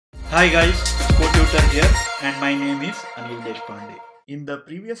Hi guys, Codetutor here and my name is Anil Deshpande. In the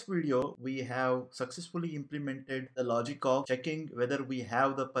previous video, we have successfully implemented the logic of checking whether we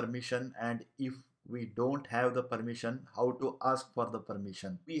have the permission, and if we don't have the permission, how to ask for the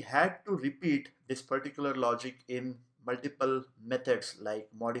permission. We had to repeat this particular logic in multiple methods like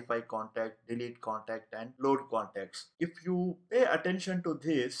modify contact, delete contact and load contacts. If you pay attention to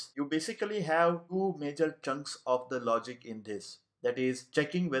this, you basically have two major chunks of the logic in this, that is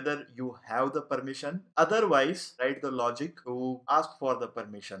checking whether you have the permission, otherwise write the logic to ask for the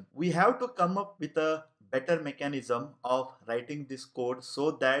permission. We have to come up with a better mechanism of writing this code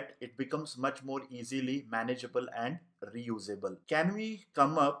so that it becomes much more easily manageable and reusable. Can we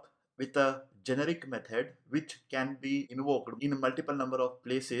come up with a generic method which can be invoked in a multiple number of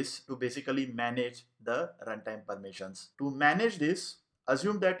places to basically manage the runtime permissions? To manage this,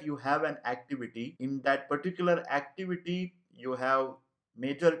 assume that you have an activity. In that particular activity, you have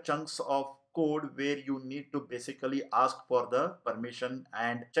major chunks of code where you need to basically ask for the permission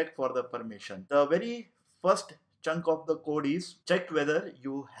and check for the permission. The very first chunk of the code is check whether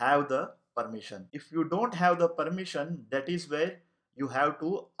you have the permission. If you don't have the permission, that is where you have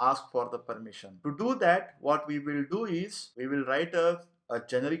to ask for the permission. To do that, what we will do is we will write a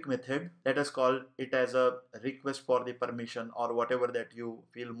generic method. Let us call it as a request for the permission or whatever that you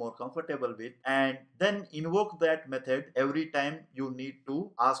feel more comfortable with, and then invoke that method every time you need to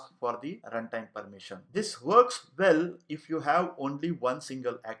ask for the runtime permission. This works well if you have only one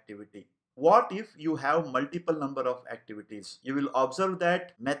single activity. What if you have multiple number of activities? You will observe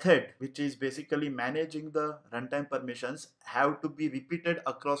that method, which is basically managing the runtime permissions, have to be repeated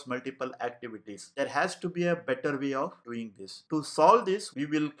across multiple activities. There has to be a better way of doing this. To solve this, we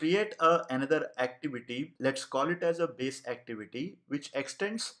will create another activity. Let's call it as a base activity, which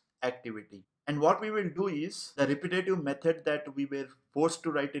extends activity. And what we will do is the repetitive method that we were forced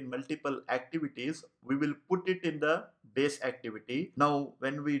to write in multiple activities, we will put it in the base activity. Now,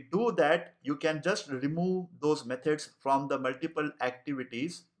 when we do that, you can just remove those methods from the multiple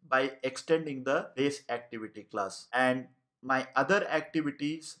activities by extending the base activity class. And my other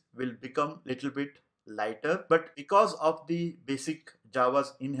activities will become little bit lighter, but because of the basic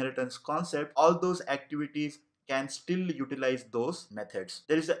Java's inheritance concept, all those activities can still utilize those methods.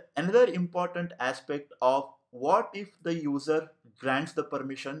 There is another important aspect of what if the user grants the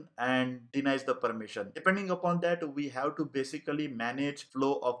permission and denies the permission. Depending upon that, we have to basically manage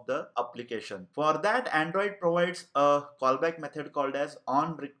flow of the application. For that, Android provides a callback method called as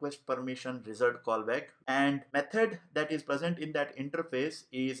onRequestPermission_result callback, and method that is present in that interface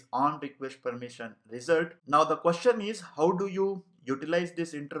is onRequestPermission_result. Now the question is, how do you utilize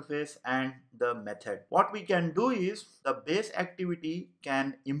this interface and the method? What we can do is the base activity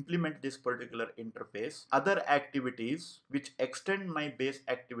can implement this particular interface. Other activities which extend my base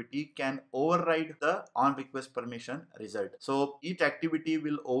activity can override the onRequestPermission_result. So each activity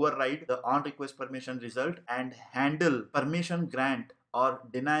will override the onRequestPermission_result and handle permission grant or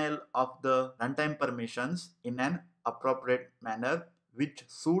denial of the runtime permissions in an appropriate manner which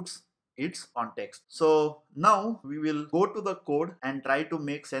suits its context. So now we will go to the code and try to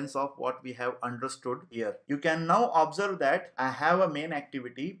make sense of what we have understood here. You can now observe that I have a main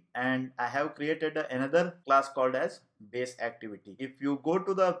activity and I have created another class called as base activity. If you go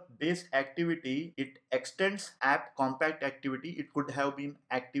to the base activity, it extends app compact activity. It could have been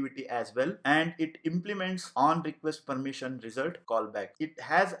activity as well, and it implements on request permission result callback. It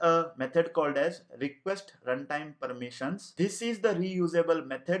has a method called as request runtime permissions. This is the reusable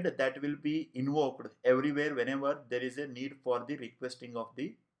method that will be invoked everywhere whenever there is a need for the requesting of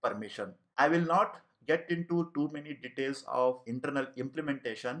the permission. I will not get into too many details of internal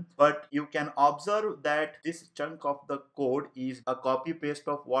implementation, but you can observe that this chunk of the code is a copy paste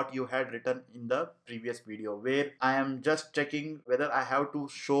of what you had written in the previous video, where I am just checking whether I have to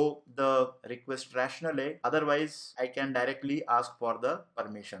show the request rationale. Otherwise, I can directly ask for the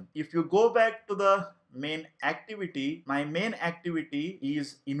permission. If you go back to the main activity, my main activity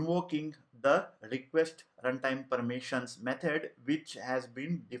is invoking the request runtime permissions method, which has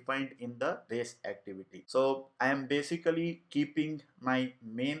been defined in the base activity. So I am basically keeping my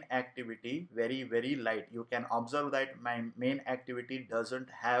main activity very light. You can observe that my main activity doesn't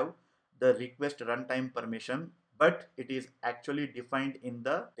have the request runtime permission, but it is actually defined in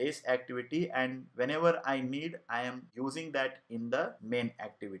the base activity, and whenever I need, I am using that in the main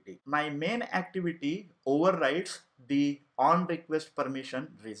activity. My main activity overrides the on request permission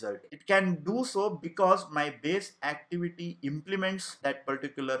result. It can do so because my base activity implements that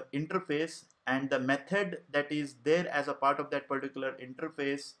particular interface, and the method that is there as a part of that particular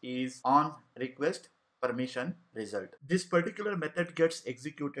interface is on request permission result. This particular method gets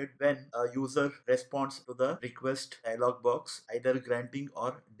executed when a user responds to the request dialog box, either granting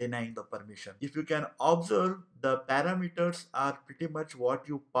or denying the permission. If you can observe, the parameters are pretty much what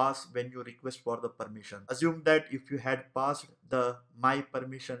you pass when you request for the permission. Assume that if you had passed the my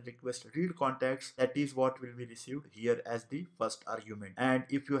permission request read context, that is what will be received here as the first argument. And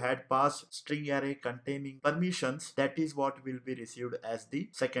if you had passed string array containing permissions, that is what will be received as the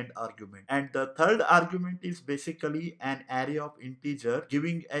second argument. And the third argument is basically an array of integer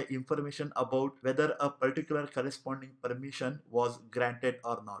giving a information about whether a particular corresponding permission was granted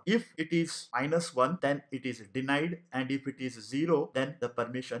or not. If it is -1, then it is denied, and if it is 0, then the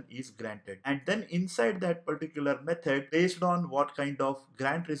permission is granted. And then inside that particular method, based on what kind of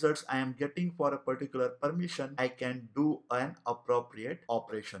grant results I am getting for a particular permission, I can do an appropriate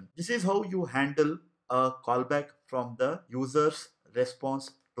operation. This is how you handle a callback from the user's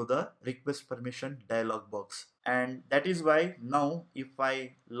response to the request permission dialog box. And that is why now if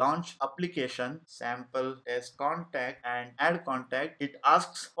I launch application sample test contact and add contact, it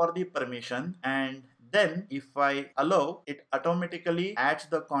asks for the permission, and then if I allow, it automatically adds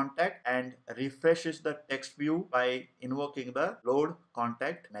the contact and refreshes the text view by invoking the load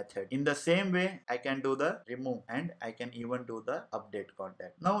contact method. In the same way, I can do the remove, and I can even do the update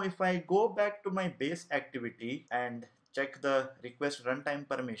contact. Now if I go back to my base activity and check the request runtime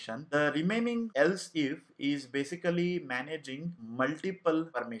permission, the remaining else if is basically managing multiple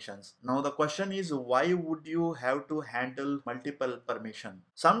permissions. Now the question is, why would you have to handle multiple permission?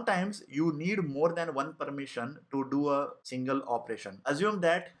 Sometimes you need more than one permission to do a single operation. Assume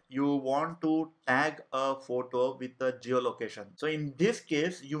that you want to tag a photo with a geolocation. So in this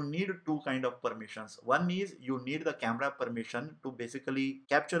case, you need two kind of permissions. One is you need the camera permission to basically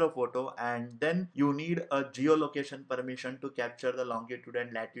capture a photo, and then you need a geolocation permission to capture the longitude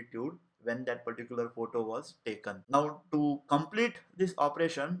and latitude when that particular photo was taken. Now to complete this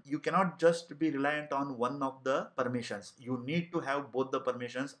operation, you cannot just be reliant on one of the permissions. You need to have both the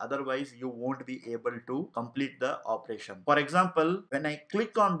permissions, otherwise you won't be able to complete the operation. For example, when I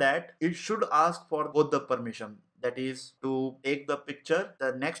click on that, it should ask for both the permission. That is to take the picture.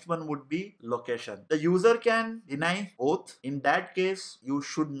 The next one would be location. The user can deny both. In that case, you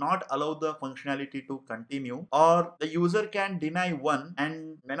should not allow the functionality to continue, or the user can deny one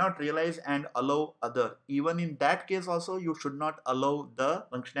and may not realize and allow other. Even in that case also, you should not allow the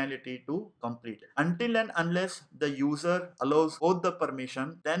functionality to complete. Until and unless the user allows both the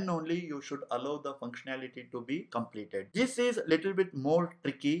permission, then only you should allow the functionality to be completed. This is a little bit more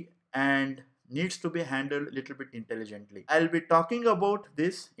tricky and needs to be handled a little bit intelligently. I'll be talking about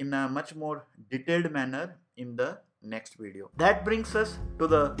this in a much more detailed manner in the next video. That brings us to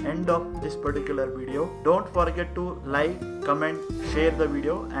the end of this particular video. Don't forget to like, comment, share the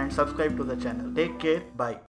video and subscribe to the channel. Take care. Bye.